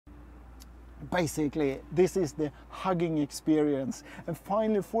Basically, this is the hugging experience. And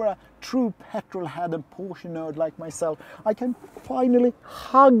finally, for a true petrol head and Porsche nerd like myself, I can finally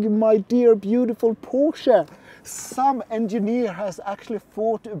hug my dear beautiful Porsche. Some engineer has actually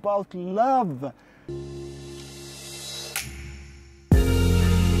thought about love.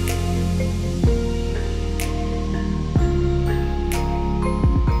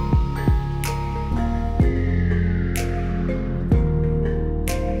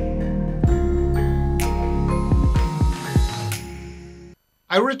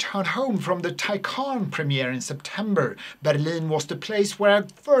 I returned home from the Taycan premiere in September. Berlin was the place where I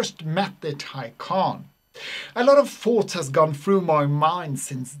first met the Taycan. A lot of thoughts has gone through my mind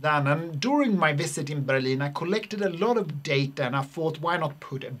since then, and during my visit in Berlin I collected a lot of data, and I thought, why not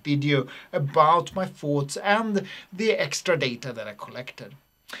put a video about my thoughts and the extra data that I collected.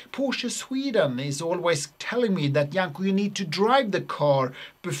 Porsche Sweden is always telling me that, Janko, you need to drive the car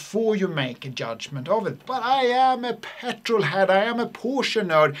before you make a judgment of it. But I am a petrol head, I am a Porsche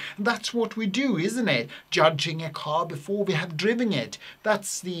nerd. That's what we do, isn't it? Judging a car before we have driven it.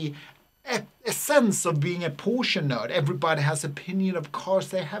 That's the essence of being a Porsche nerd. Everybody has opinion of cars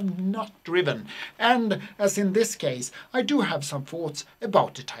they have not driven. And as in this case, I do have some thoughts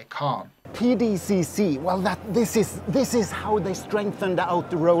about the Taycan. PDCC, well, this is how they strengthened out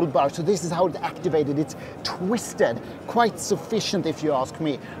the roll bar. So this is how it's activated. It's twisted, quite sufficient if you ask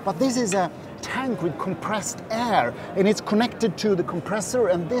me. But this is a tank with compressed air, and it's connected to the compressor,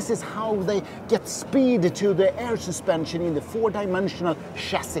 and this is how they get speed to the air suspension in the four-dimensional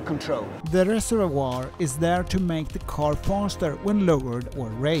chassis control. The reservoir is there to make the car faster when lowered or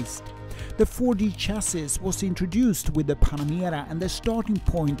raised. The 4D chassis was introduced with the Panamera and the starting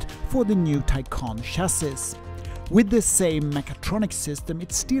point for the new Taycan chassis. With the same mechatronic system,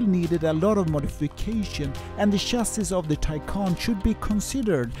 it still needed a lot of modification, and the chassis of the Taycan should be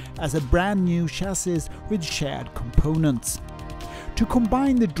considered as a brand new chassis with shared components. To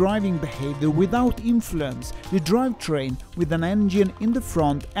combine the driving behavior without influence, the drivetrain with an engine in the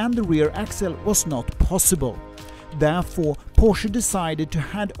front and the rear axle was not possible. Therefore, Porsche decided to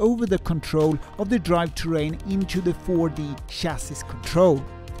hand over the control of the drivetrain into the 4D chassis control.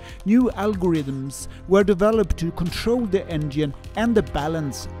 New algorithms were developed to control the engine and the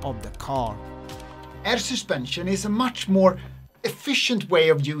balance of the car. Air suspension is a much more efficient way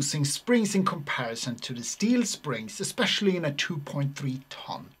of using springs in comparison to the steel springs, especially in a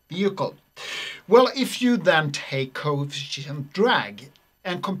 2.3-ton vehicle. Well, if you then take coefficient drag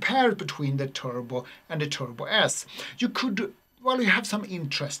and compare it between the Turbo and the Turbo S, you have some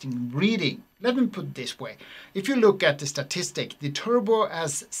interesting reading. Let me put it this way. If you look at the statistic, the Turbo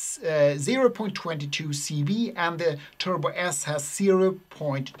has 0.22 CV and the Turbo S has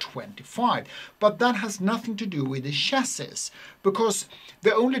 0.25. But that has nothing to do with the chassis, because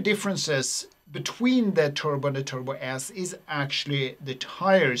the only differences between the Turbo and the Turbo S is actually the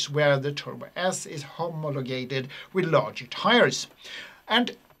tires, where the Turbo S is homologated with larger tires.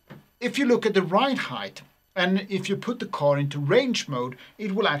 And if you look at the ride height, and if you put the car into range mode,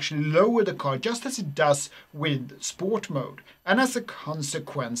 it will actually lower the car just as it does with sport mode. And as a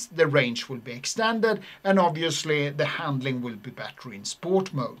consequence, the range will be extended, and obviously the handling will be better in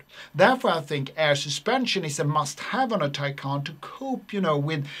sport mode. Therefore, I think air suspension is a must-have on a Taycan to cope,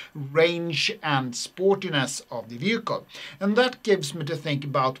 with range and sportiness of the vehicle. And that gives me to think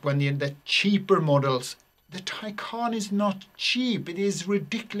about when the cheaper models. The Taycan is not cheap, it is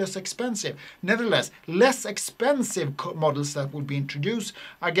ridiculous expensive. Nevertheless, less expensive models that will be introduced,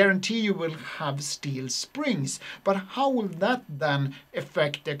 I guarantee you will have steel springs. But how will that then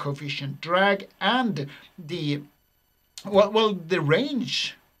affect the coefficient drag and the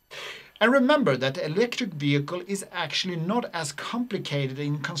range? And remember that the electric vehicle is actually not as complicated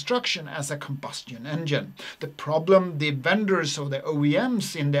in construction as a combustion engine. The problem the vendors or the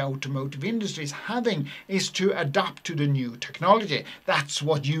OEMs in the automotive industry is having is to adapt to the new technology. That's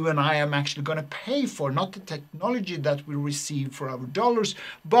what you and I am actually going to pay for, not the technology that we receive for our dollars,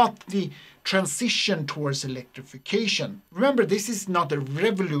 but the transition towards electrification. Remember, this is not a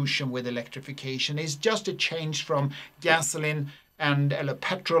revolution with electrification, it's just a change from gasoline and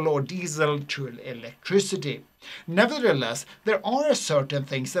petrol or diesel to electricity. Nevertheless, there are certain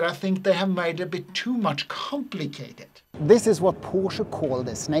things that I think they have made a bit too much complicated. This is what Porsche called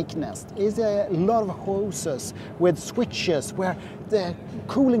the snake nest. It's a lot of hoses with switches where the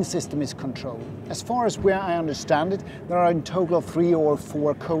cooling system is controlled. As far as where I understand it, there are in total 3 or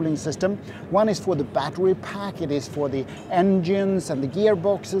 4 cooling systems. One is for the battery pack, it is for the engines and the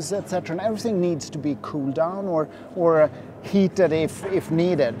gearboxes, etc. And everything needs to be cooled down or heated if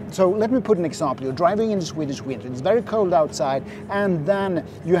needed. So let me put an example. You're driving in the Swedish winter, it's very cold outside, and then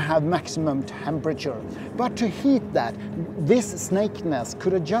you have maximum temperature. But to heat that, this snake nest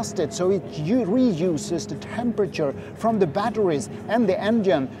could adjust it so it reuses the temperature from the batteries and the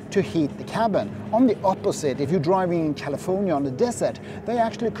engine to heat the cabin. On the opposite, if you're driving in California on the desert, they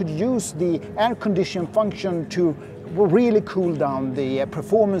actually could use the air condition function to will really cool down the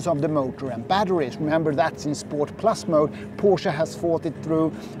performance of the motor and batteries. Remember, that's in Sport Plus mode. Porsche has thought it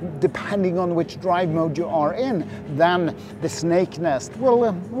through. Depending on which drive mode you are in, then the snake nest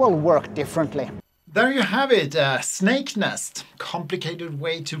will work differently. There you have it, a snake nest. Complicated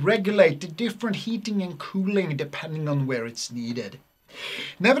way to regulate the different heating and cooling depending on where it's needed.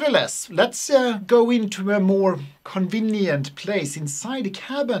 Nevertheless, let's go into a more convenient place inside the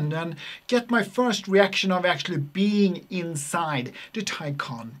cabin and get my first reaction of actually being inside the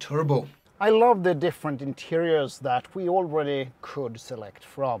Taycan Turbo. I love the different interiors that we already could select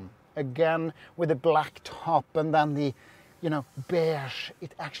from. Again, with the black top and then the, beige,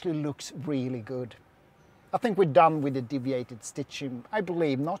 it actually looks really good. I think we're done with the deviated stitching, I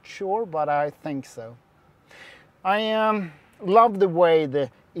believe. Not sure, but I think so. I love the way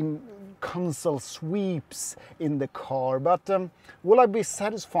the console sweeps in the car, but will I be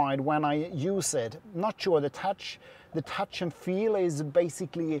satisfied when I use it? Not sure. The touch and feel is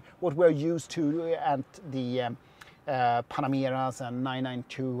basically what we're used to at the Panameras and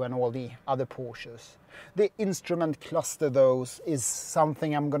 992 and all the other Porsches. The instrument cluster, though, is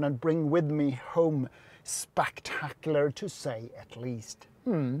something I'm gonna bring with me home. Spectacular, to say at least.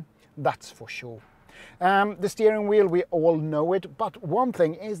 That's for sure. The steering wheel, we all know it, but one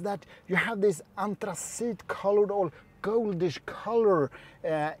thing is that you have this anthracite colored or goldish color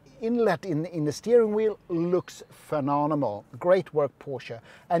inlet in the steering wheel. Looks phenomenal. Great work, Porsche.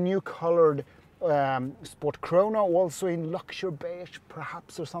 A new colored Sport Chrono, also in luxury beige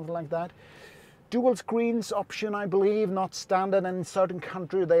perhaps, or something like that. Dual screens option, I believe, not standard, and in certain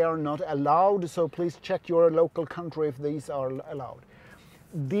countries they are not allowed, so please check your local country if these are allowed.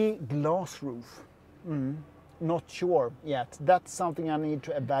 The glass roof, not sure yet. That's something I need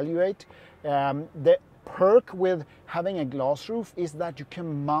to evaluate. The perk with having a glass roof is that you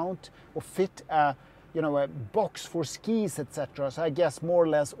can mount or fit a box for skis, etc. So I guess more or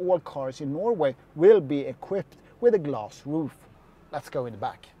less all cars in Norway will be equipped with a glass roof. Let's go in the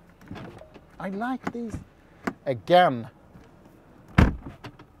back. I like these. Again.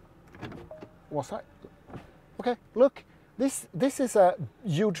 Okay, look. This is a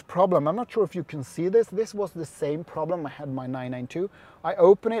huge problem. I'm not sure if you can see this. This was the same problem I had my 992. I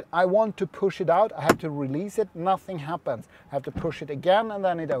open it, I want to push it out, I have to release it, nothing happens. I have to push it again and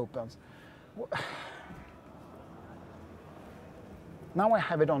then it opens. Now I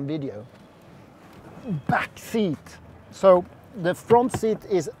have it on video. Back seat. So the front seat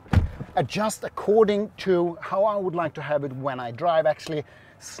is adjust according to how I would like to have it when I drive. Actually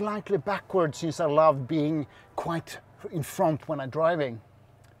slightly backwards, since I love being quite in front when I'm driving.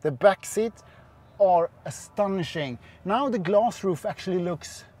 The back seats are astonishing. Now the glass roof actually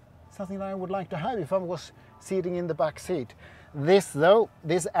looks something that I would like to have if I was sitting in the back seat. This though,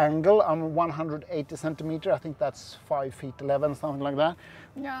 this angle, I'm 180 centimeter, I think that's 5 feet 11, something like that.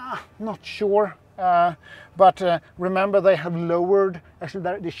 Yeah, not sure. But remember, they have lowered, actually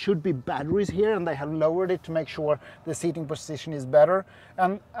there should be batteries here, and they have lowered it to make sure the seating position is better.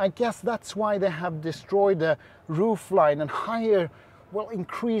 And I guess that's why they have destroyed the roof line and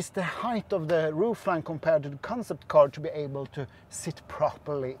increased the height of the roof line compared to the concept car to be able to sit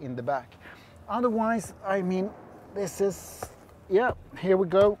properly in the back. Otherwise, I mean, this is, yeah, here we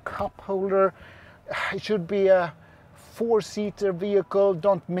go, cup holder. It should be a 4-seater vehicle.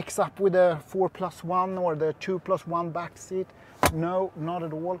 Don't mix up with a 4+1 or the 2+1 back seat. No, not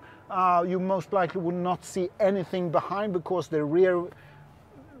at all. You most likely would not see anything behind because the rear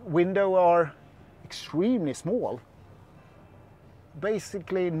window are extremely small.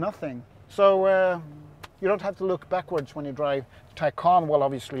 Basically nothing. So you don't have to look backwards when you drive Taycan. Well,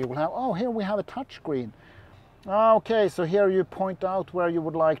 obviously you will have, oh, here we have a touchscreen. Okay, so here you point out where you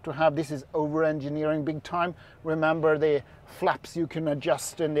would like to have. This is over-engineering big time. Remember the flaps you can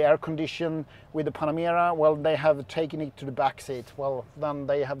adjust in the air condition with the Panamera? Well, they have taken it to the back seat. Well, then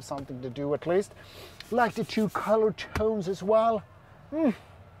they have something to do at least. Like the 2 color tones as well.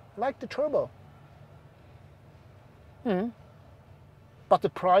 Like the Turbo. But the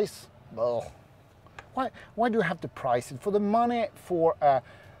price, well, why do you have to price it? For the money for a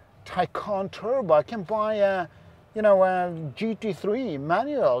Taycan Turbo, I can buy a GT3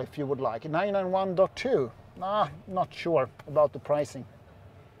 manual if you would like, a 991.2. Not sure about the pricing.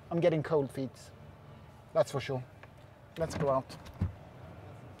 I'm getting cold feet, that's for sure. Let's go out.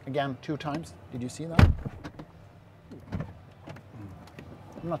 Again, 2 times. Did you see that?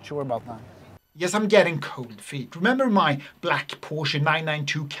 I'm not sure about that. Yes, I'm getting cold feet. Remember my black Porsche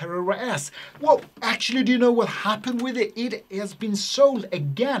 992 Carrera S? Well, actually, do you know what happened with it? It has been sold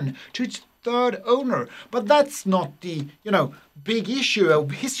again to its 3rd owner. But that's not the, big issue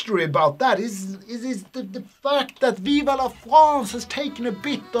of history about that. Is the fact that Viva la France has taken a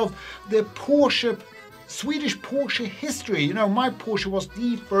bit of the Swedish Porsche history. My Porsche was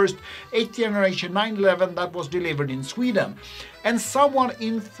the first 8th generation 911 that was delivered in Sweden. And someone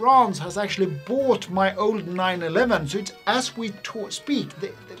in France has actually bought my old 911. So it's as we speak,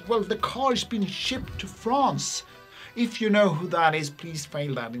 the car is being shipped to France. If you know who that is, please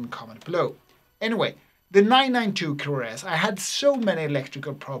fail that in the comment below. Anyway, the 992 Carrera S, I had so many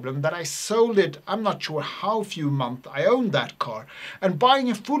electrical problems that I sold it, I'm not sure how few months I owned that car. And buying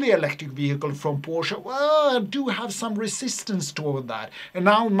a fully electric vehicle from Porsche, well, I do have some resistance toward that. And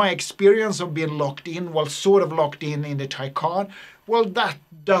now my experience of being locked in, sort of locked in the Taycan, well, that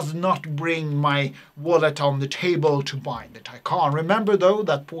does not bring my wallet on the table to buy the Taycan. Remember though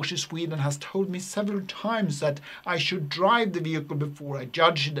that Porsche Sweden has told me several times that I should drive the vehicle before I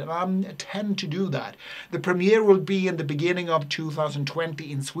judge it, and I intend to do that. The premiere will be in the beginning of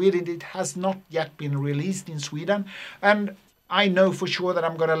 2020 in Sweden. It has not yet been released in Sweden, and I know for sure that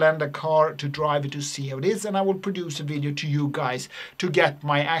I'm going to lend a car to drive it to see how it is, and I will produce a video to you guys to get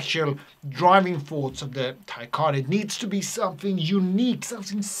my actual driving thoughts of the Taycan. It needs to be something unique,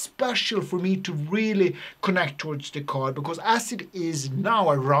 something special for me to really connect towards the car, because as it is now,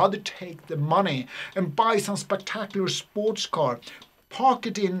 I'd rather take the money and buy some spectacular sports car, park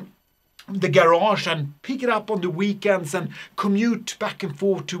it in the garage and pick it up on the weekends and commute back and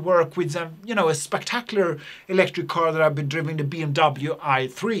forth to work with a spectacular electric car that I've been driving, the BMW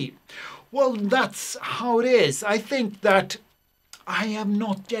i3. Well, that's how it is. I think that I am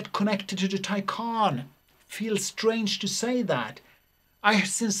not yet connected to the Taycan. Feels strange to say that. I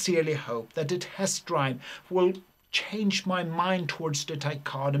sincerely hope that the test drive will change my mind towards the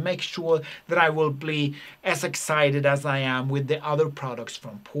Taycan and make sure that I will be as excited as I am with the other products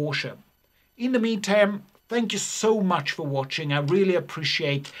from Porsche. In the meantime, thank you so much for watching. I really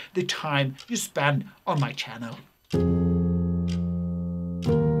appreciate the time you spend on my channel.